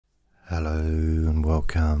Hello and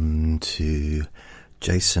welcome to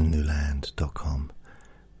jasonnewland.com.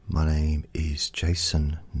 My name is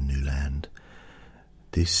Jason Newland.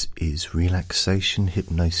 This is Relaxation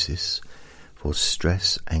Hypnosis for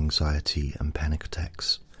stress, anxiety and panic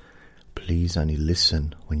attacks. Please only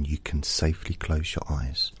listen when you can safely close your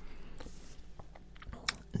eyes.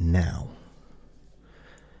 Now,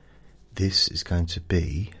 this is going to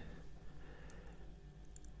be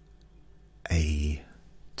a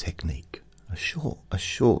technique, a short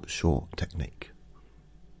technique.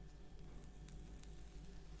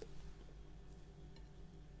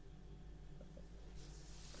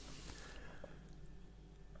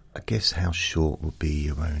 I guess how short will be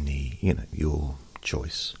your only, your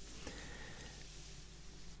choice.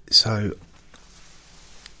 So,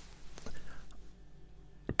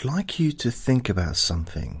 I'd like you to think about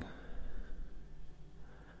something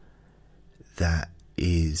that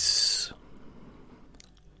is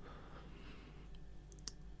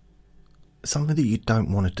something that you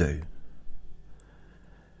don't want to do.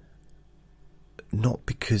 Not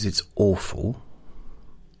because it's awful,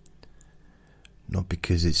 not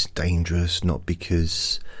because it's dangerous, not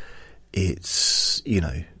because it's,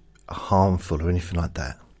 harmful or anything like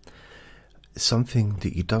that. Something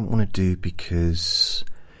that you don't want to do because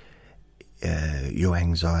your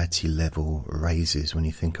anxiety level raises when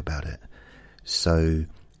you think about it. So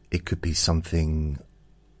it could be something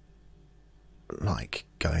like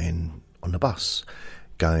going on the bus,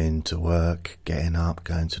 going to work, getting up,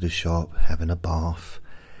 going to the shop, having a bath.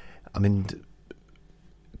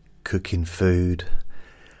 Cooking food.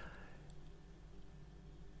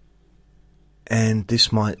 And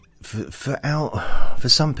this might, for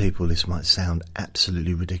some people, this might sound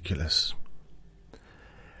absolutely ridiculous.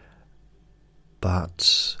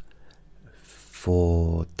 But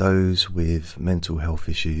for those with mental health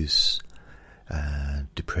issues,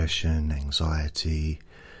 depression, anxiety,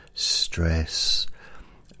 stress,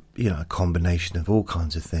 a combination of all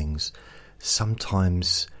kinds of things,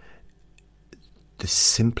 sometimes the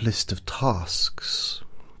simplest of tasks.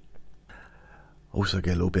 Also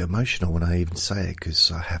get a little bit emotional when I even say it,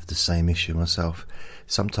 because I have the same issue myself.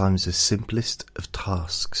 Sometimes the simplest of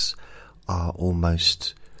tasks are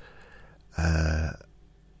almost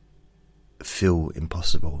feel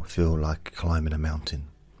impossible, feel like climbing a mountain.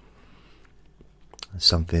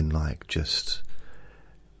 Something like just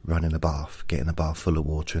running a bath, getting a bath full of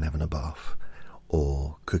water and having a bath,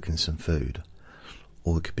 or cooking some food.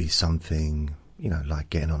 Or it could be something, like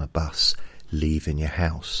getting on a bus, leaving your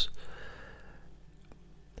house.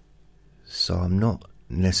 So I'm not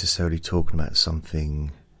necessarily talking about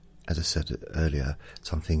something, as I said earlier,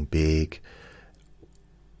 something big,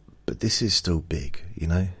 but this is still big,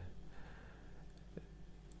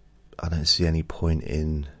 I don't see any point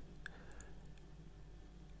in,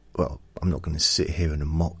 I'm not going to sit here and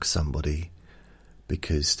mock somebody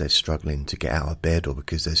because they're struggling to get out of bed, or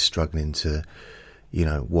because they're struggling to,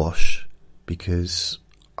 wash, because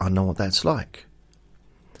I know what that's like.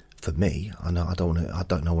 For me, I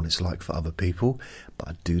don't know what it's like for other people, but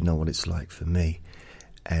I do know what it's like for me.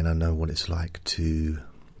 And I know what it's like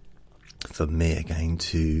for me again,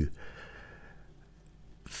 to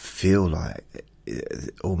feel like,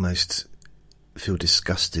 almost feel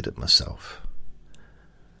disgusted at myself.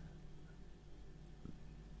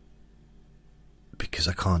 Because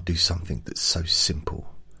I can't do something that's so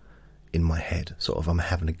simple in my head. Sort of, I'm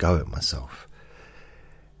having a go at myself.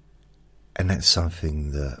 And that's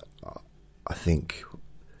something that I think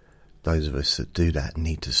those of us that do that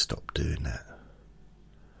need to stop doing that.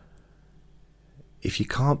 If you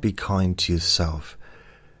can't be kind to yourself,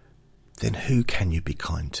 then who can you be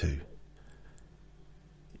kind to?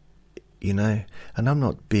 And I'm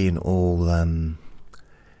not being all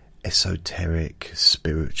esoteric,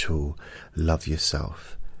 spiritual, love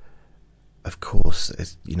yourself. Of course,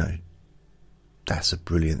 that's a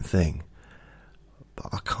brilliant thing. But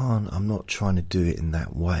I'm not trying to do it in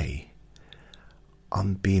that way.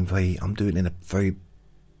 I'm doing it in a very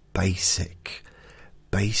basic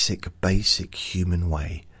human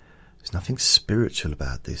way. There's nothing spiritual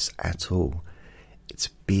about this at all. It's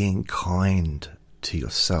being kind to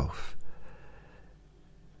yourself,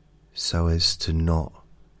 so as to not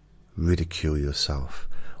ridicule yourself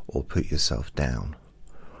or put yourself down.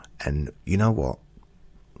 And you know what?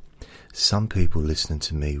 Some people listening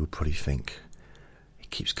to me would probably think, he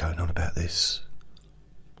keeps going on about this.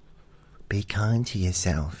 Be kind to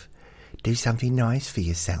yourself. Do something nice for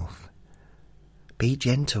yourself. Be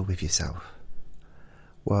gentle with yourself.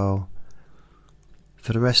 Well,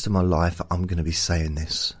 for the rest of my life, I'm going to be saying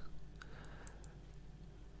this,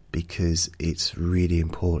 because it's really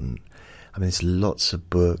important. I mean, there's lots of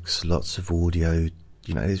books, lots of audio,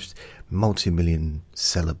 there's multi-million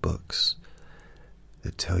seller books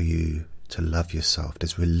that tell you to love yourself.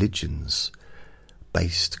 There's religions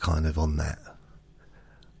based kind of on that,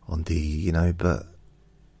 but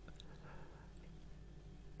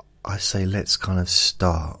I say let's kind of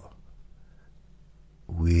start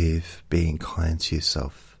with being kind to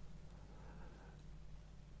yourself.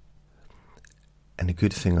 And the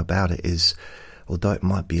good thing about it is, although it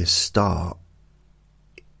might be a start,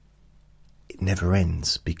 it never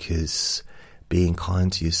ends, because being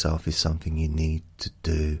kind to yourself is something you need to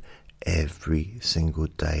do every single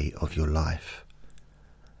day of your life.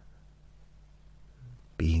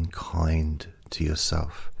 Being kind to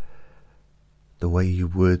yourself the way you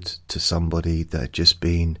would to somebody that had just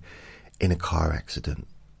been in a car accident.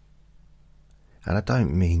 And I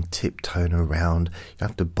don't mean tiptoeing around. You don't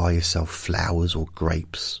have to buy yourself flowers or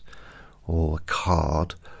grapes or a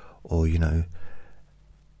card or,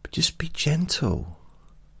 but just be gentle.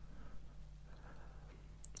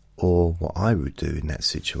 Or what I would do in that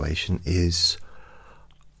situation is,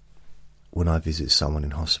 when I visit someone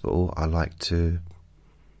in hospital, I like to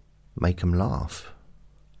make them laugh.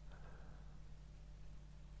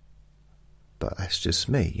 But that's just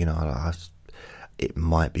me, it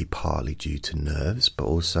might be partly due to nerves, but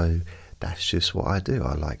also that's just what I do.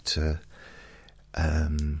 I like to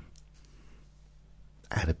add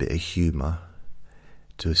a bit of humour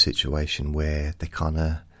to a situation where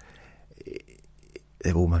there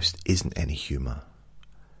almost isn't any humour,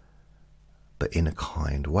 but in a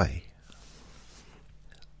kind way.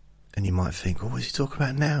 And you might think, what's he talking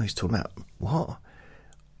about now? He's talking about what?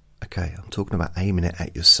 Okay, I'm talking about aiming it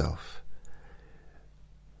at yourself.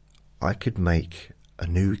 I could make a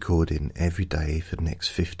new recording every day for the next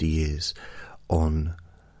 50 years on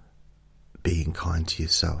being kind to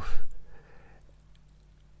yourself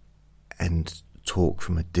and talk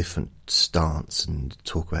from a different stance and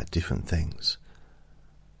talk about different things.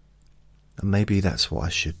 And maybe that's what I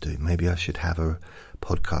should do. Maybe I should have a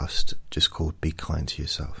podcast just called Be Kind to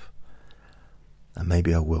Yourself. And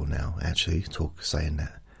maybe I will now, actually, saying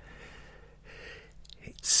that.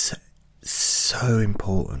 It's so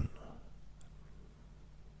important.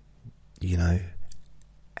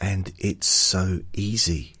 And it's so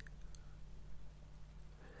easy.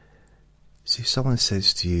 So if someone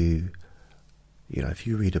says to you, if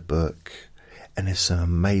you read a book, and there's some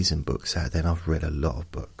amazing books out there, and I've read a lot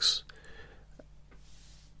of books,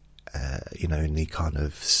 in the kind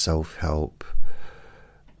of self-help,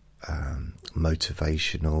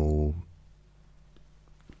 motivational,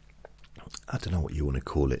 I don't know what you want to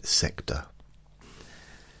call it, sector.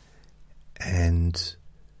 And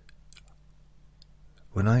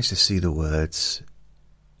when I used to see the words,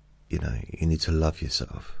 you need to love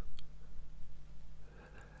yourself,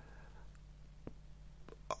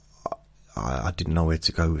 I didn't know where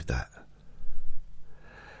to go with that.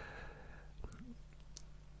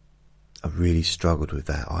 I really struggled with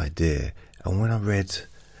that idea. And when I read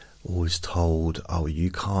or was told,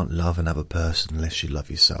 you can't love another person unless you love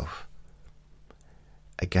yourself,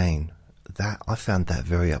 again, I found that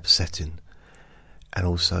very upsetting and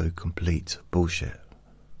also complete bullshit.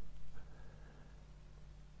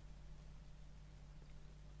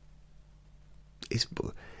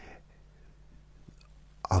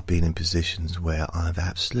 I've been in positions where I've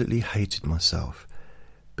absolutely hated myself,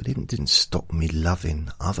 but it didn't stop me loving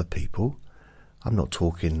other people. I'm not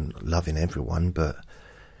talking loving everyone, but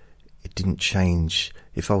it didn't change.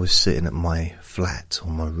 If I was sitting at my flat or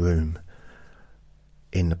my room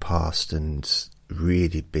in the past and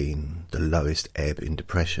really been the lowest ebb in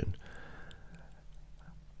depression,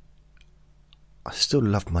 I still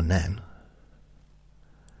loved my nan.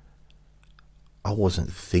 I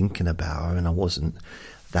wasn't thinking about her, and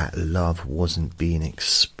that love wasn't being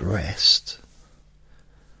expressed,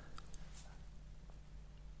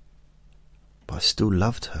 but I still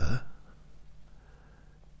loved her.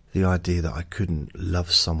 The idea that I couldn't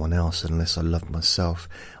love someone else unless I loved myself.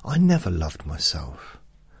 I never loved myself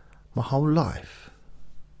my whole life.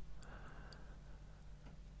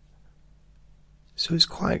 So it's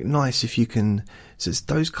quite nice if you can. So it's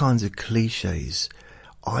those kinds of cliches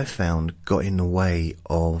I found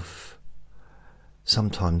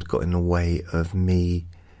sometimes got in the way of me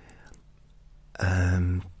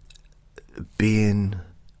being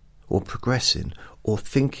or progressing or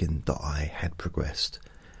thinking that I had progressed.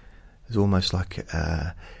 It was almost like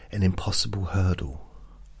an impossible hurdle.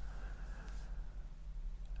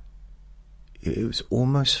 It was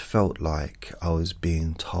almost felt like I was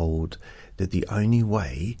being told that the only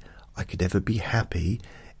way I could ever be happy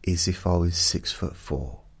is if I was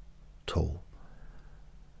 6'4" tall.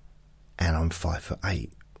 and I'm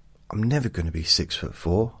 5'8". I'm never going to be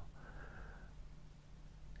 6'4".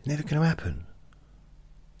 Never going to happen.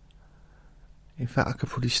 In fact, I could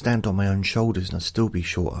probably stand on my own shoulders and I'd still be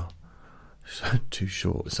shorter. So too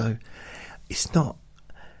short. So it's not.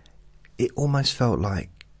 It almost felt like,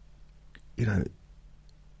 an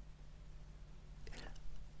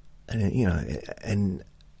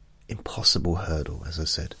impossible hurdle, as I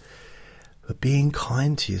said. But being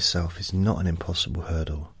kind to yourself is not an impossible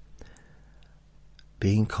hurdle.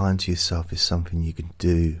 Being kind to yourself is something you can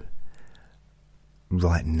do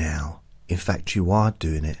right now. In fact, you are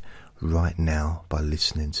doing it right now by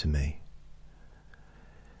listening to me.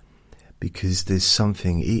 Because there's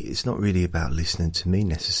something, it's not really about listening to me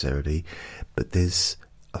necessarily, but there's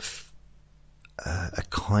a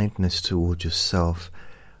kindness towards yourself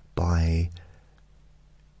by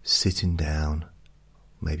sitting down,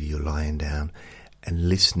 maybe you're lying down, and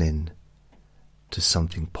listening to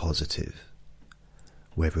something positive.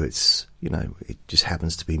 Whether it's, it just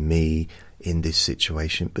happens to be me in this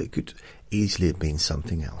situation, but it could easily have been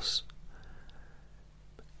something else.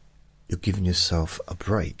 You're giving yourself a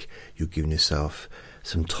break. You're giving yourself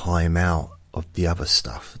some time out of the other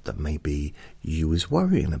stuff that maybe you was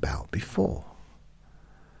worrying about before.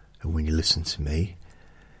 And when you listen to me,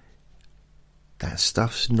 that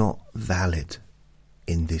stuff's not valid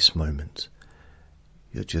in this moment.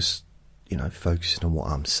 You're just, focusing on what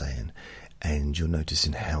I'm saying, and you're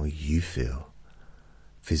noticing how you feel.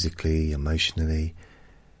 Physically, emotionally.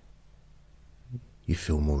 You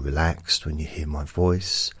feel more relaxed when you hear my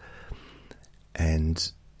voice.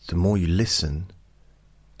 And the more you listen,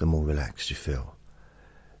 the more relaxed you feel.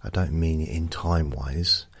 I don't mean it in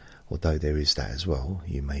time-wise, although there is that as well.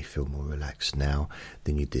 You may feel more relaxed now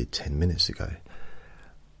than you did 10 minutes ago.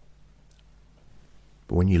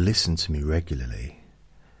 But when you listen to me regularly,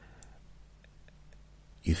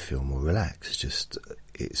 you feel more relaxed. Just,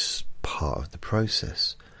 it's part of the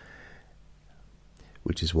process.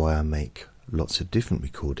 Which is why I make lots of different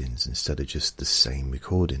recordings instead of just the same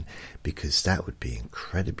recording, because that would be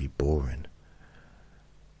incredibly boring.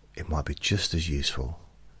 It might be just as useful,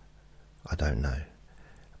 I don't know,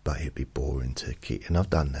 but it'd be boring to keep. And I've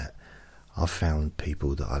done that. I've found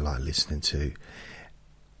people that I like listening to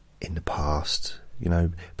in the past,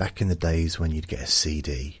 back in the days when you'd get a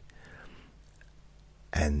CD,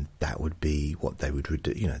 and that would be what they would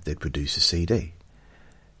do. They'd produce a CD,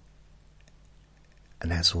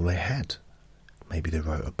 and that's all they had. Maybe they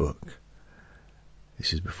wrote a book.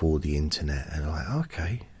 This is before the internet, and I'm like,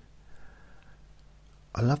 okay,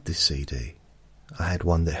 I love this CD. I had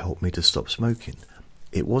one that helped me to stop smoking.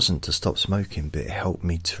 It wasn't to stop smoking, but it helped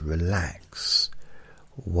me to relax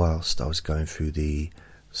whilst I was going through the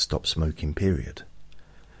stop smoking period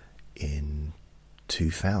in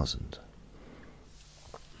 2000.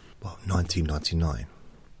 1999.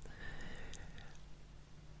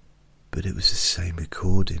 But it was the same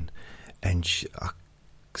recording. And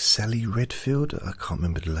Sally Redfield, I can't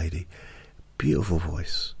remember the lady, beautiful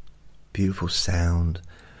voice, beautiful sound,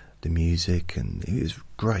 the music, and it was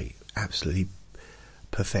great, absolutely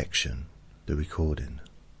perfection, the recording.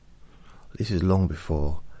 This is long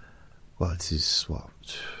before, this is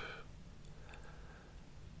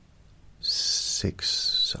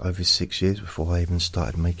over 6 years before I even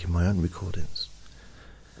started making my own recordings.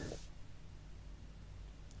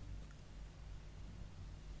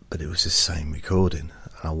 But it was the same recording,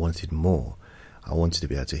 and I wanted more. I wanted to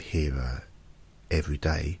be able to hear her every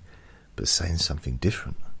day, but saying something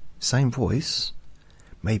different. Same voice,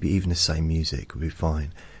 maybe even the same music would be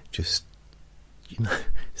fine. Just,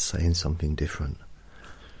 saying something different.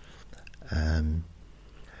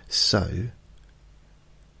 So,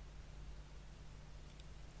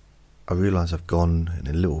 I realise I've gone in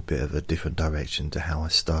a little bit of a different direction to how I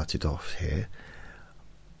started off here.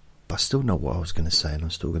 I still know what I was going to say, and I'm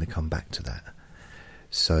still going to come back to that.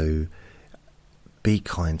 So be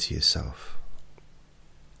kind to yourself.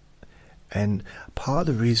 And part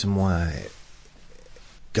of the reason why I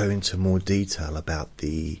go into more detail about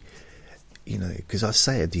because I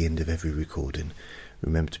say at the end of every recording,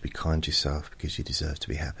 remember to be kind to yourself because you deserve to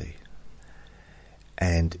be happy.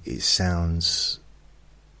 And it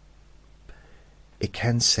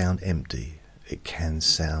can sound empty. It can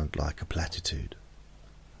sound like a platitude.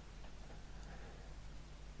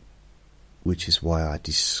 Which is why I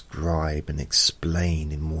describe and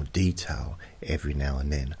explain in more detail every now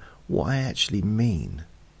and then what I actually mean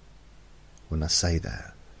when I say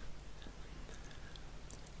that.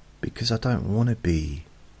 Because I don't want to be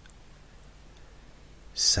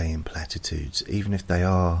saying platitudes, even if they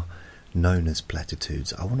are known as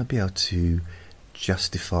platitudes. I want to be able to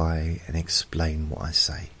justify and explain what I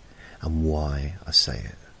say. and why I say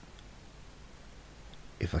it,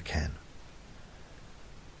 if I can.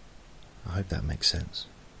 I hope that makes sense.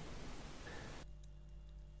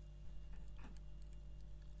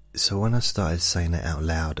 So when I started saying it out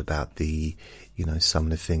loud about some of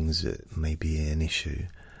the things that may be an issue,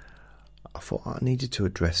 I thought I needed to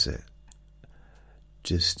address it,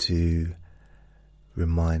 just to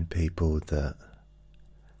remind people that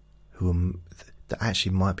that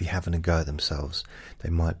actually might be having a go at themselves. They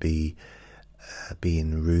might be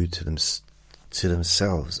being rude to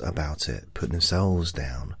themselves about it, putting themselves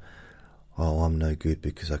down. Oh, I'm no good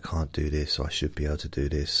because I can't do this, or I should be able to do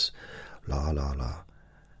this, la la la.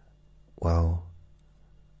 Well,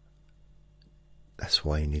 that's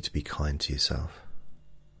why you need to be kind to yourself.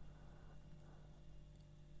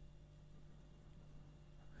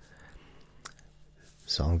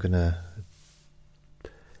 So I'm going to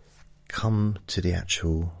come to the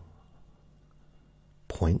actual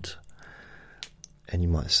point, and you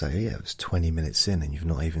might say, yeah, it was 20 minutes in and you've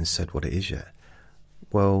not even said what it is yet.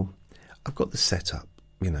 Well, I've got the setup.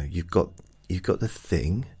 You've got the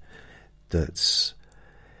thing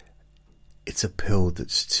it's a pill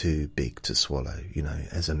that's too big to swallow,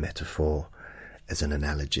 as a metaphor, as an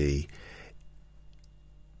analogy.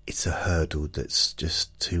 It's a hurdle that's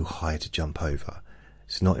just too high to jump over.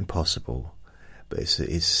 It's not impossible, but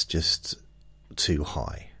it's just too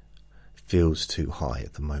high. It feels too high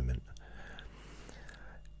at the moment.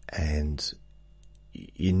 And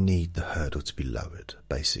you need the hurdle to be lowered,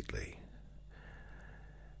 basically.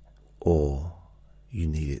 Or you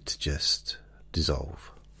need it to just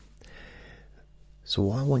dissolve. So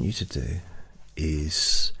what I want you to do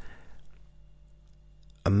is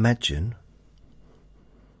imagine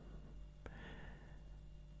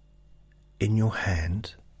in your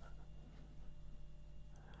hand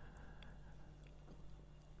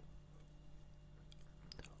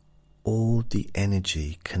all the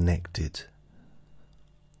energy connected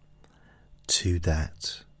to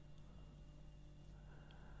that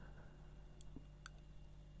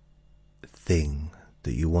thing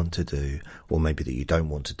that you want to do, or maybe that you don't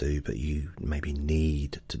want to do, but you maybe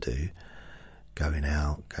need to do. Going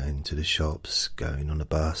out, going to the shops, going on a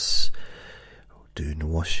bus, doing the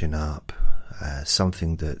washing up,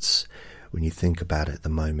 something that's, when you think about it at the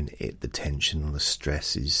moment, the tension or the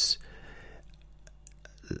stress is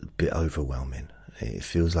a bit overwhelming. It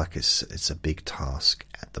feels like it's a big task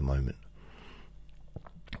at the moment.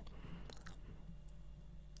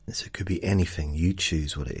 So it could be anything. You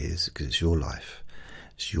choose what it is, because it's your life.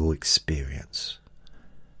 It's your experience.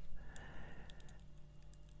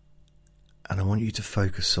 And I want you to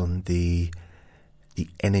focus on the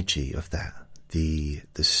energy of that, the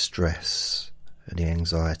stress and the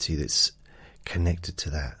anxiety that's connected to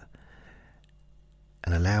that,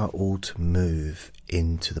 and allow it all to move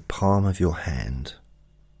into the palm of your hand.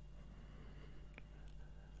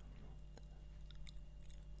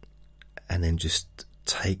 And then just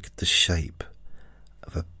take the shape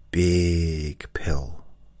of a big pill.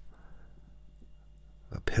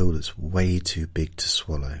 A pill that's way too big to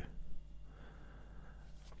swallow.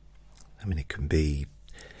 I mean, it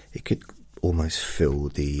could almost fill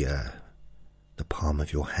the palm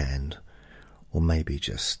of your hand, or maybe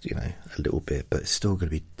just, a little bit, but it's still going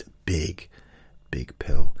to be a big, big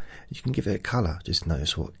pill. You can give it a colour. Just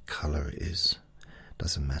notice what colour it is.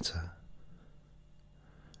 Doesn't matter.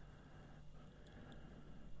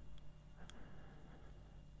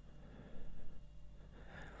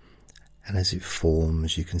 And as it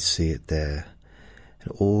forms, you can see it there,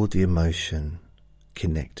 and all the emotion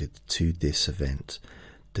connected to this event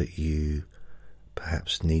that you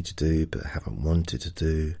perhaps need to do but haven't wanted to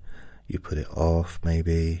do. You put it off,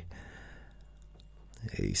 maybe.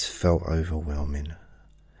 It's felt overwhelming,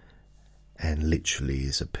 and literally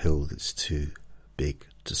is a pill that's too big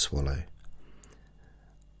to swallow.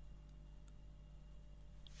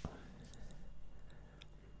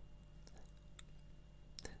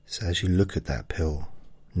 So as you look at that pill,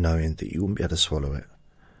 knowing that you won't be able to swallow it,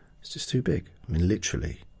 it's just too big. I mean,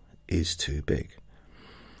 literally is too big.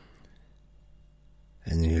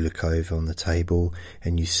 And then you look over on the table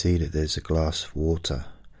and you see that there's a glass of water.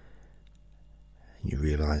 And you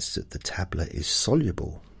realise that the tablet is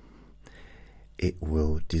soluble. It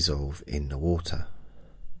will dissolve in the water.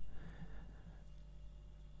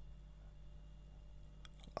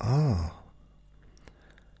 Ah,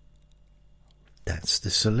 that's the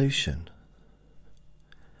solution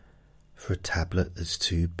for a tablet that's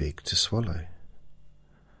too big to swallow.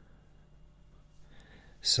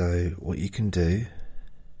 So what you can do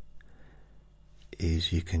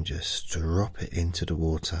is you can just drop it into the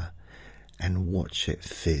water and watch it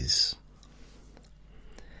fizz.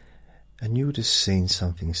 And you would have seen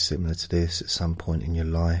something similar to this at some point in your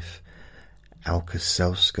life.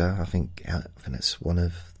 Alka-Seltzer, I think that's one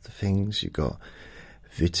of the things. You've got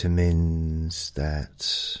vitamins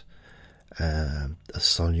that are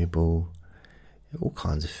soluble, all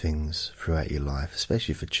kinds of things throughout your life,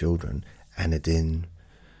 especially for children. Anodine,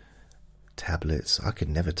 tablets. I could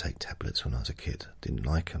never take tablets when I was a kid, didn't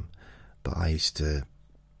like them, but I used to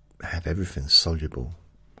have everything soluble.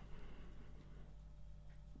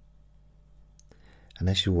 And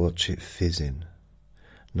as you watch it fizzing,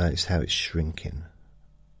 notice how it's shrinking.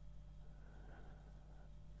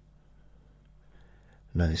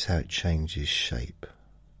 Notice how it changes shape.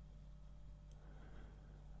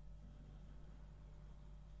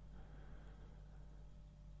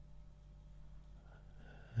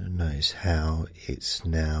 And notice how it's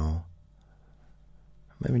now,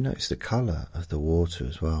 maybe notice the colour of the water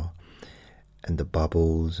as well, and the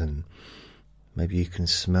bubbles, and maybe you can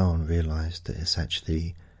smell and realise that it's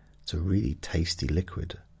a really tasty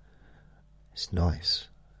liquid. It's nice.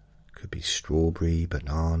 Could be strawberry,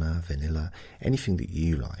 banana, vanilla, anything that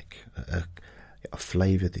you like, a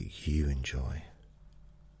flavour that you enjoy.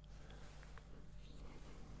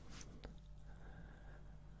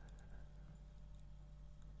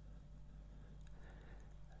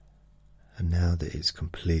 And now that it's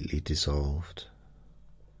completely dissolved,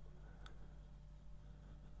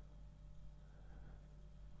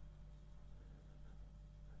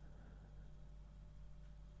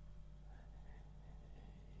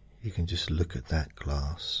 you can just look at that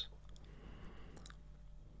glass.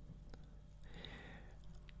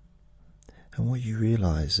 And what you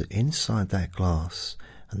realise that inside that glass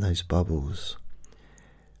and those bubbles,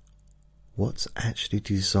 what's actually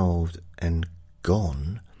dissolved and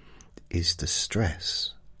gone is the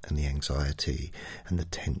stress and the anxiety and the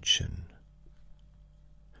tension.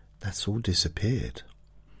 That's all disappeared.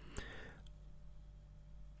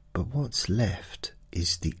 But what's left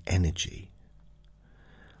is the energy,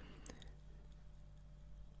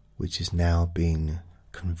 which is now being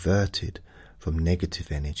converted from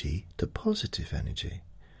negative energy to positive energy.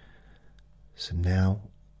 So now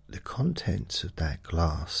the contents of that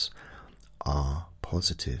glass are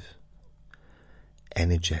positive,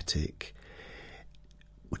 energetic,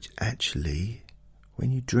 which actually,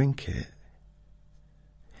 when you drink it,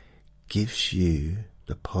 gives you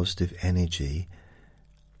the positive energy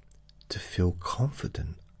to feel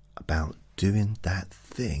confident about doing that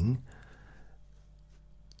thing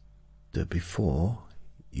that before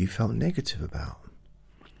you felt negative about.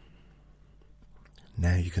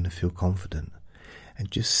 Now you're going to feel confident, and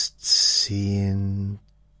just seeing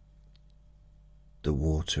the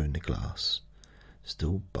water in the glass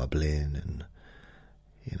still bubbling, and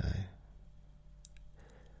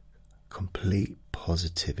complete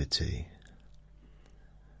positivity,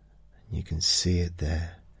 and you can see it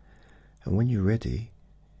there. And when you're ready,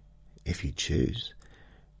 if you choose,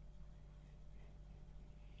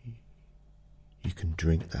 you can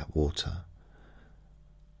drink that water.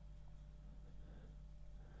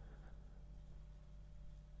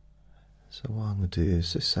 So what I'm going to do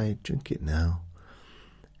is just say, drink it now.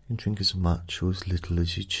 You can drink as much or as little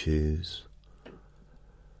as you choose.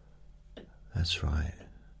 That's right.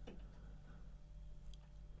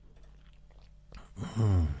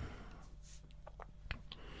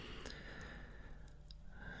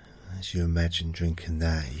 As you imagine drinking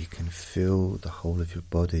that, you can feel the whole of your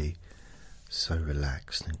body so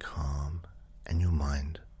relaxed and calm, and your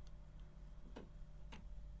mind.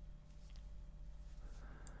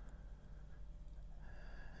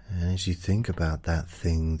 And as you think about that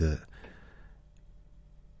thing that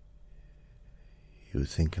you were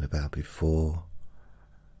thinking about before,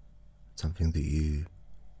 something that you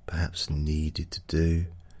perhaps needed to do,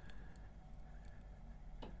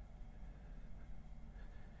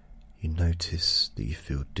 you notice that you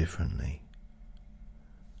feel differently.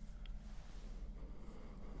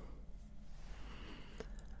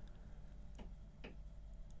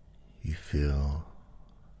 You feel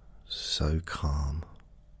so calm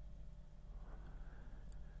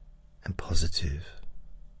and positive.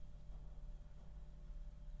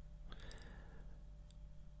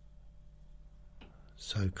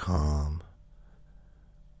 So calm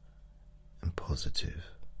and positive.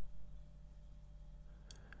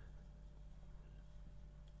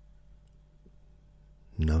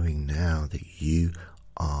 Knowing now that you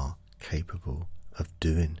are capable of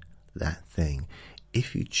doing that thing,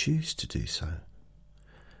 if you choose to do so,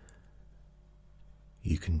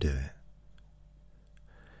 you can do it.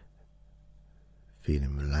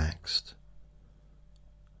 Feeling relaxed,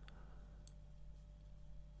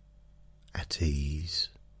 at ease,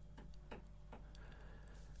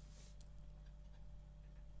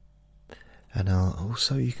 And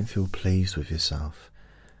also you can feel pleased with yourself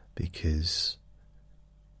because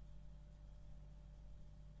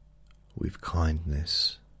with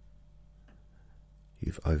kindness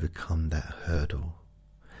you've overcome that hurdle,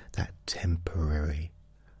 that temporary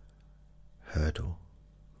hurdle.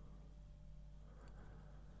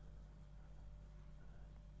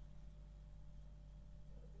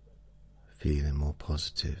 Feeling more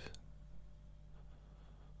positive.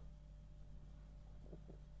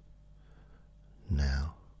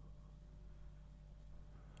 Now,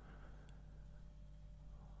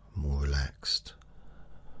 more relaxed.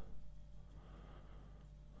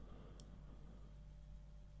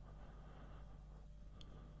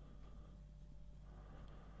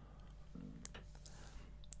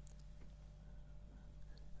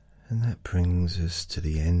 And that brings us to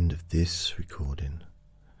the end of this recording.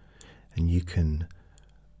 And you can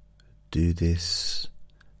do this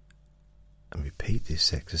and repeat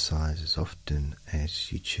this exercise as often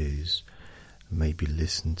as you choose. Maybe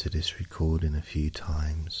listen to this recording a few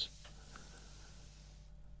times.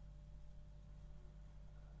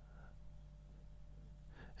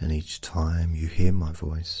 And each time you hear my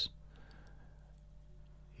voice,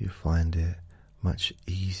 you find it much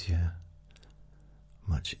easier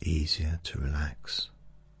to relax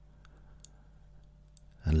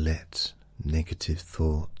and let negative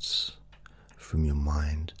thoughts from your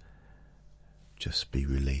mind just be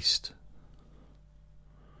released.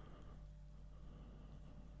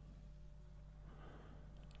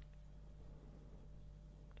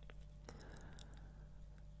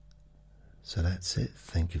 So that's it.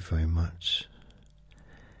 Thank you very much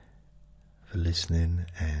for listening,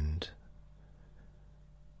 and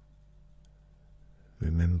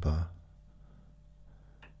remember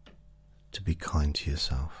to be kind to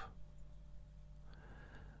yourself.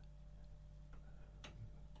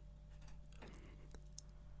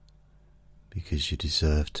 Because you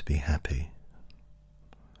deserve to be happy.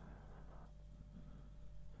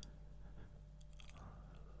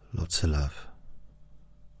 Lots of love.